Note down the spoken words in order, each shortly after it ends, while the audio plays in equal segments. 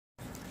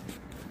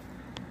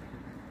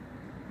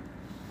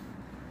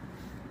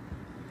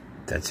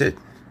That's it.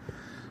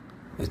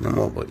 There's no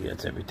more buddy.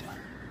 That's everything.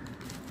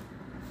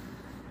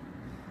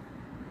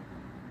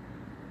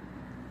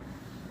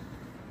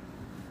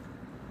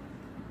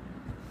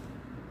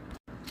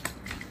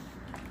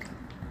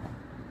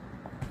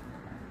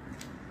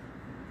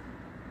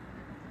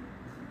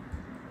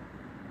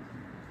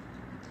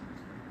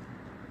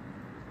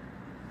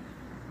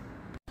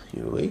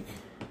 You awake?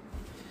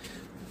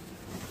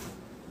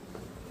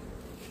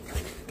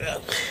 Yeah.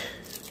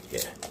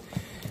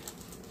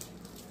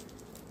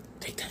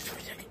 Take that for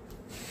a second.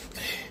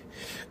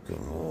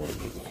 Good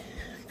morning.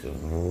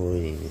 Good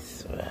morning,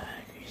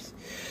 Swaggers.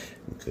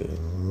 Good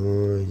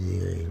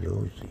morning, I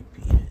know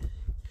sleepy.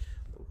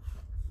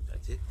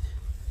 That's it.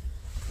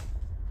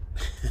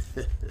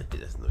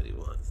 That's not what he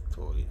wants.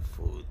 Toy,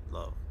 food,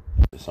 love,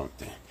 or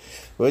something.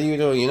 What are you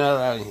doing? You're not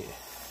allowed in here.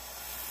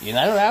 You're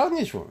not allowed in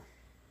this room.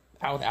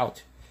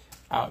 Out.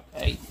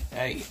 Hey.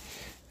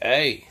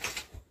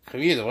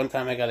 Come here, the one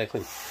time I gotta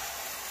clean.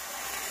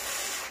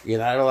 You're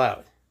not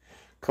allowed.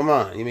 Come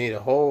on, you made a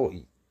whole...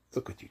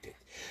 Look what you did.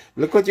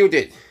 Look what you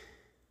did.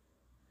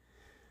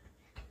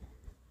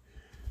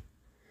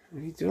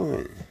 What are you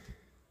doing?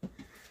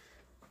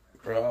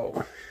 Bro.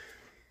 What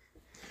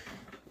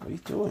are you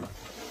doing?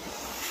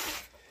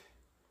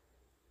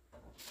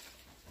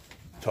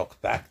 Talk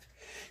back.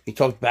 You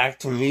talk back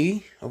to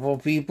me, of all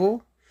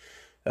people?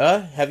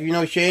 Huh? Have you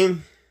no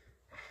shame?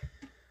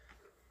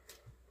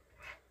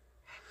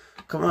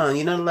 Come on,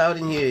 you're not allowed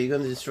in here. You're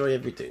gonna destroy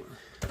everything.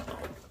 Oh,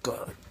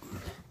 God.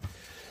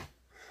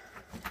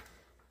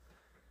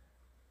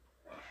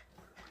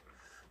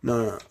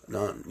 No,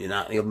 you're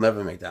not. You'll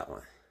never make that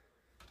one.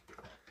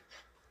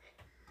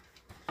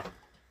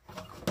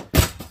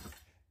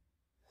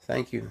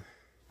 Thank you.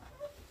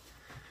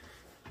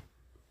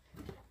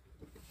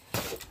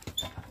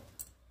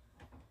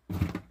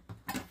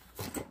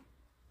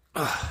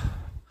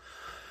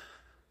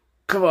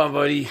 Come on,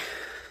 buddy.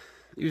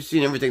 You've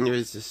seen everything there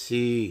is to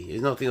see.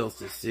 There's nothing else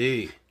to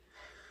see.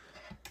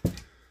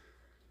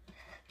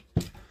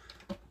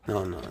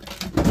 No.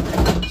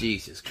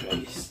 Jesus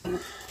Christ. You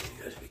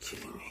gotta be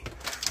kidding me.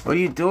 What are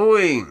you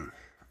doing?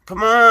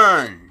 Come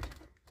on.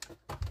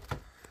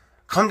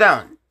 Come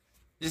down.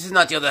 This is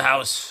not the other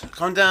house.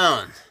 Come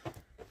down.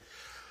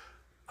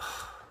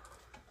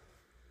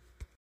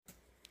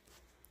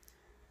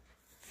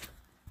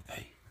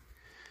 Hey.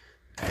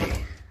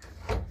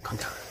 Come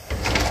down.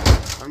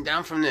 Come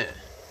down from there.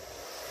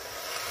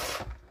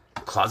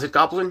 Closet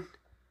goblin?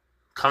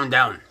 Come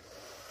down.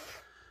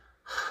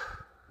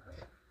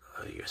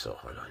 Oh, you're so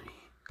hard on me.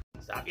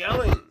 Stop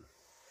yelling.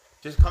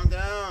 Just come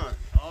down.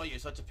 Oh, you're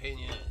such a pain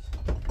in the ass.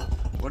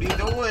 What are you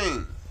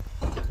doing?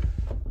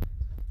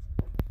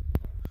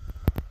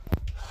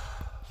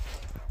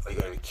 Oh, you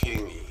gotta be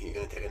kidding me. You're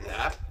gonna take a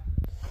nap?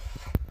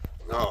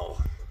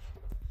 No.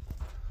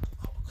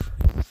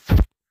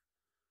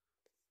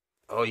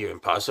 Oh, you're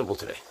impossible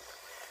today.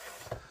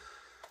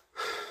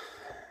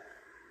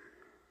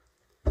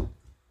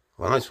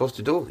 What am I supposed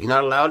to do? You're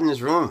not allowed in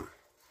this room.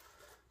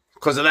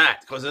 Because of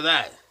that.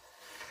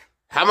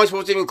 How am I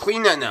supposed to even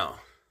clean that now?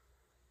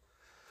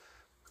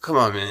 Come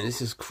on, man. This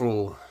is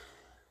cruel.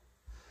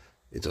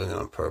 You're doing it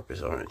on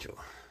purpose, aren't you?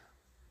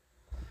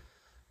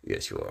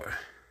 Yes, you are.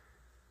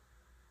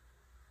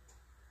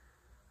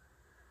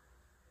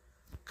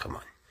 Come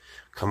on.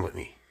 Come with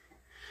me.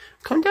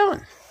 Come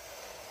down.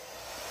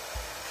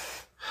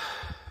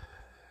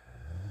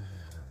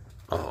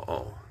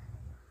 Oh.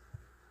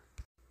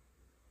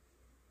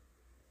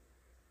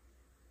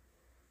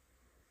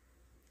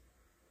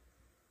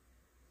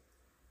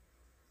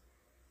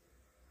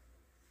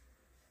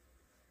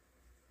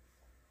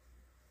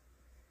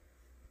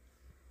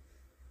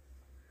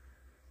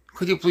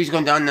 Could you please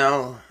come down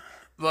now,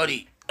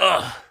 buddy?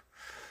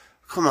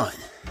 Come on.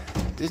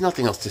 There's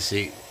nothing else to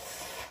see.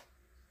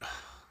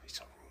 It's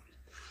so rude.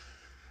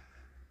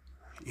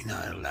 You're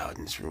not allowed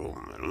in this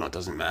room. I don't know. It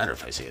doesn't matter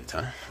if I say it,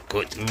 huh?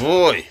 Good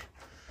boy.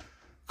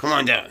 Come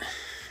on down.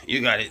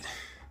 You got it.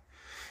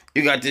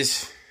 You got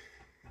this.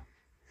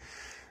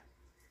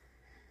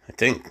 I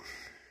think.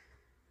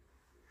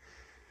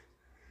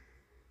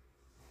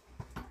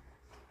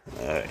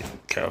 Alright.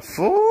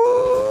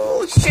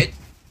 Careful. Shit.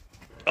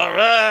 All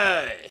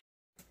right.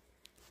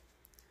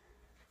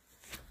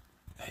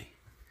 Hey.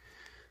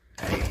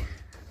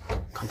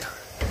 Come down.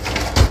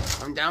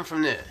 Come down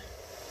from there.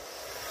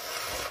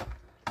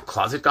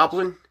 Closet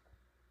goblin?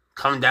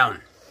 Come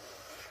down.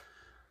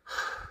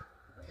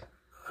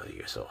 Oh,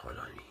 you're so hard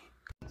on me.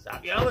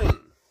 Stop yelling.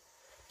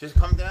 Just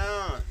come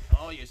down.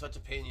 Oh, you're such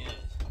a pain in the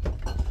ass.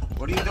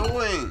 What are you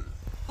doing?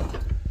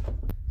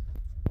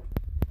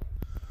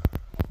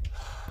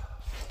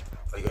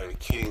 Oh, you gotta be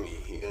kidding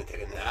me. You're gonna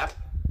take a nap?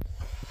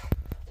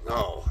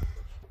 No.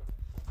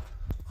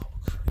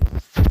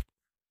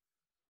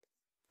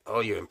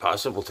 Oh, you're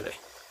impossible today.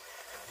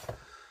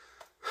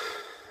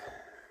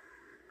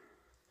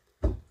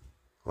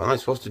 What am I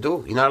supposed to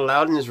do? You're not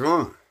allowed in this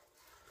room.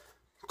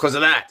 Because of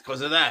that.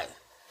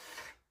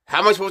 How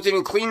am I supposed to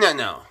even clean that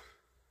now?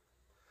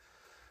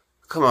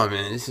 Come on,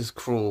 man. This is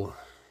cruel.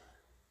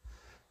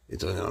 You're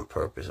doing it on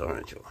purpose,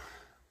 aren't you?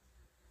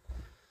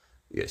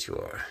 Yes, you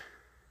are.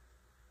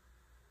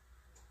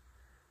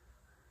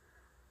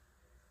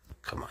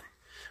 Come on.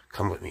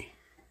 Come with me.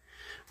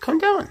 Come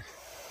down.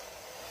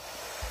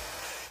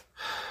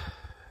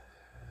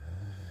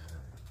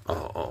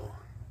 Oh.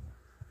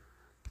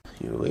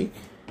 You awake?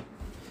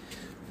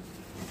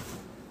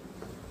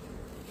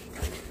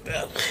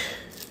 Yeah.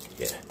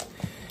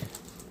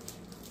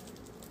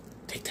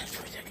 Take that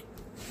for a second.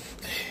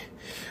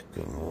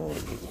 Good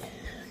morning.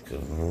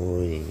 Good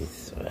morning,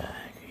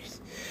 Swaggers.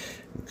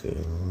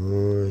 Good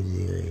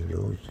morning, I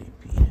know,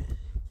 sleepy.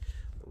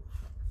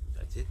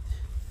 That's it.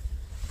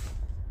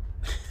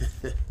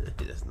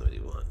 That's not what he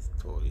wants.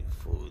 Toy,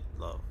 food,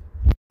 love.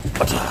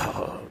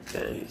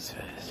 Okay,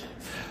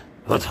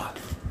 what's up?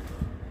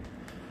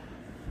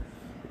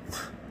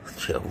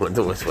 I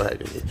wonder what Swagger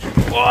did.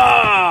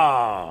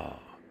 Wow!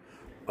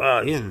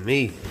 Wow, you're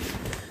amazing.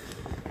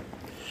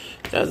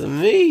 That's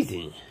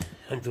amazing.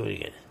 I'm doing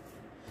it again.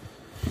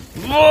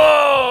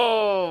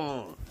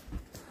 Whoa!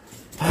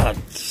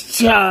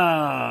 Ha-cha!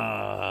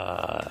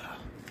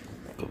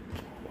 Good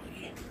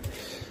boy.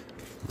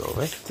 No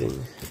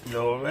resting.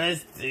 No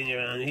resting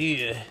around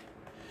here.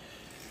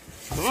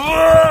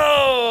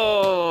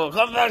 Whoa!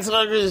 Come back,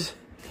 sluggers.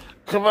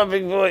 Come on,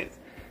 big boy.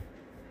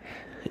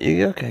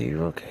 You okay?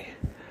 You okay?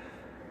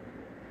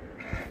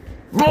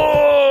 Oh,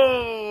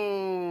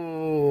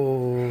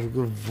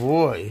 good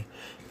boy.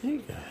 You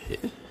got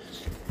it.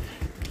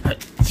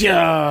 Ha-cha!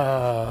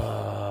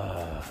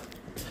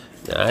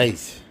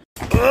 Nice.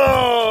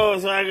 Oh,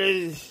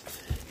 sluggers.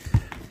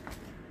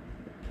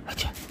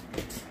 Ha-cha.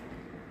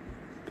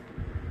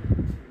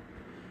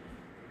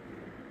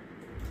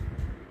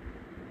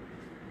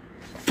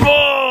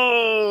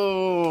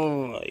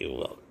 Oh, you're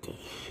welcome.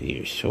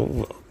 You're so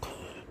welcome.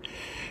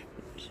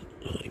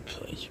 My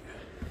pleasure.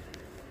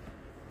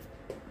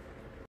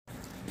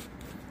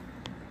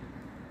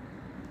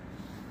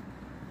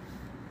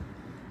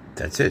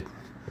 That's it.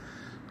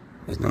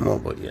 There's no more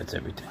buddy. That's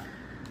everything.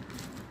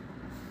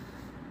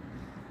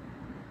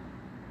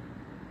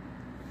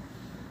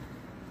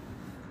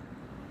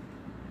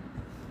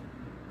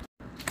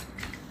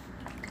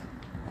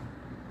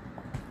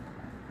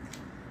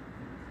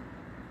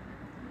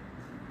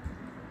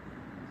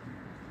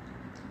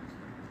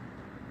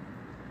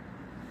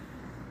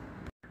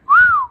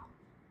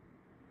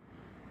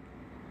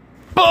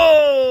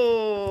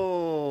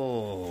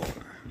 Boom!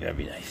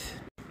 Very nice.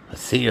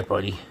 Let's see you,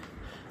 buddy.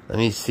 Let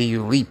me see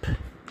you leap.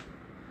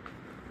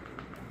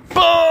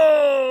 Boom!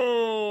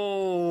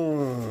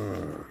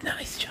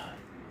 Nice job.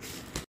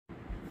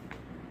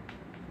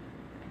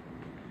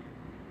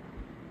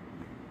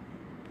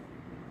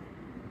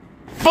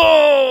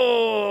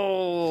 Boom!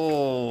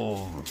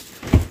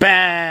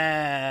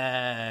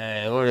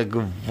 Bang! What a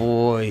good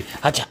boy.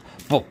 Hacha!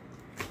 Boom!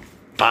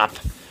 Bop!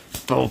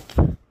 Boom!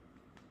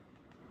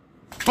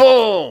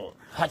 Boom!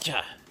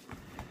 Hacha!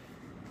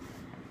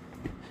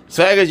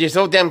 Swaggers, you're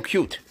so damn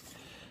cute.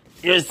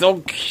 You're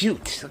so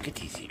cute. Look at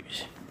these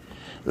ears.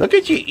 Look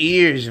at your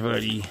ears,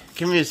 buddy.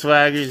 Come here,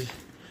 Swaggers.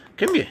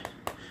 Come here.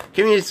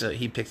 Come here, so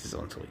he picks his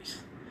own toys.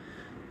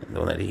 And the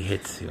one that he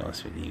hits, he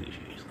wants with you usually.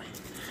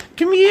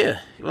 Come here.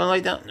 You want to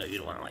lie down? No, you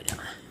don't want to lie down.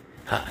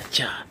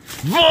 Ha-cha.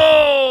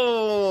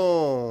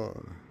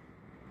 Boom!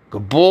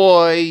 Good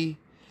boy.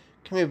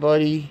 Come here,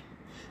 buddy.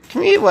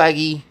 Come here,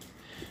 Waggy.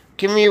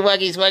 Come here,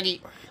 Waggy,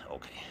 Swaggy.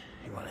 Okay.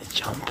 You want to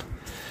jump?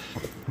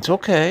 It's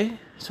okay.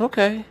 It's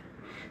okay.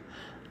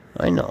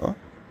 I know,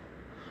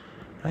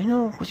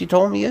 because you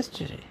told me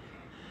yesterday.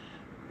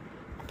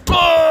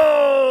 Boom!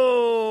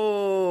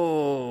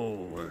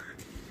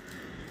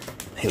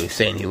 He was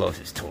saying he loves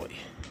his toy.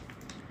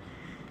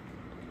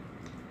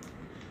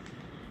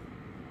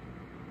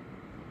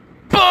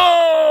 Boom!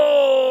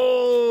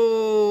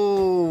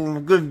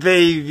 Good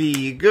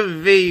baby,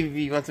 good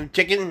baby. You want some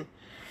chicken?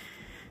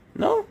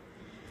 No?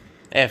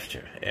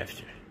 After. A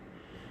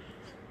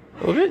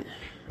little bit?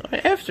 All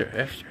right, after,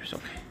 it's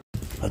okay.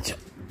 Let's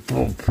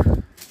boom.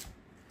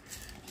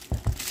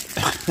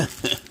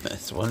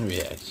 That's one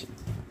reaction.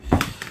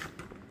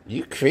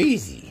 You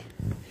crazy.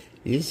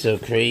 You're so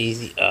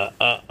crazy.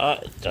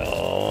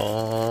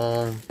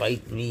 Don't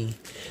bite me.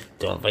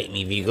 Don't bite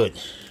me. Be good.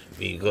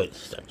 Be good.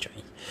 Stop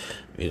trying.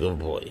 Be a good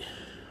boy.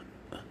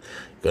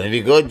 Gonna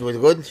be good? Was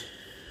good?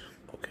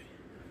 Okay.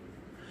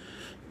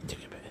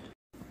 Take it back.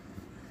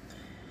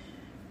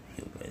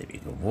 You better be a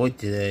good boy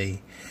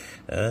today.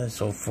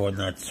 So far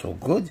not so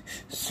good.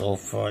 So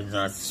far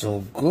not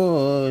so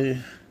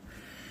good.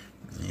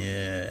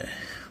 Yeah,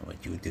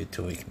 what you did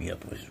to wake me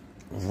up was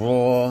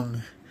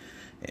wrong.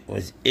 It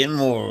was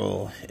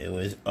immoral. It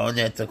was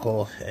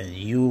unethical, and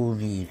you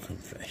need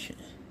confession.